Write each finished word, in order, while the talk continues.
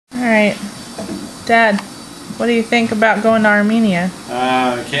Alright. Dad, what do you think about going to Armenia?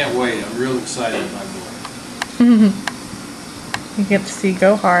 I can't wait. I'm real excited, my boy. You get to see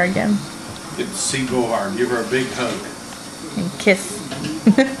Gohar again. Get to see Gohar. Give her a big hug. And kiss.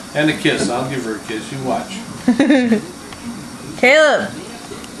 And a kiss. I'll give her a kiss. You watch. Caleb!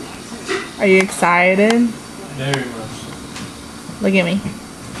 Are you excited? Very much. Look at me.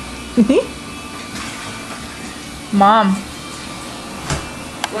 Mom.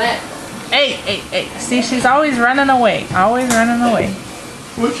 What? Hey. See, she's always running away. Always running away.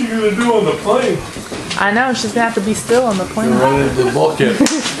 What you gonna do on the plane? I know, she's gonna have to be still on the plane. You're running into the bulkhead.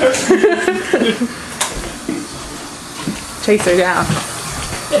 Chase her down.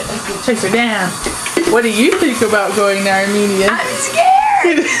 Chase her down. What do you think about going to Armenia? I'm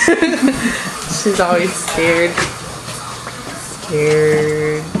scared! She's always scared.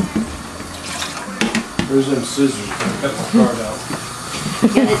 Scared. Where's them scissors? I cut my card out. I'm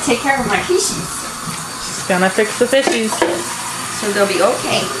gonna take care of my fishies, She's gonna fix the fishies. so they'll be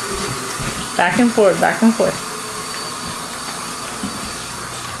okay. Back and forth, back and forth.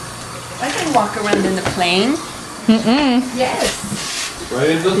 I can walk around in the plane. Yes. Right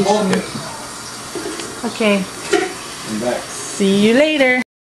into the bulkhead. Okay. And back. See you later.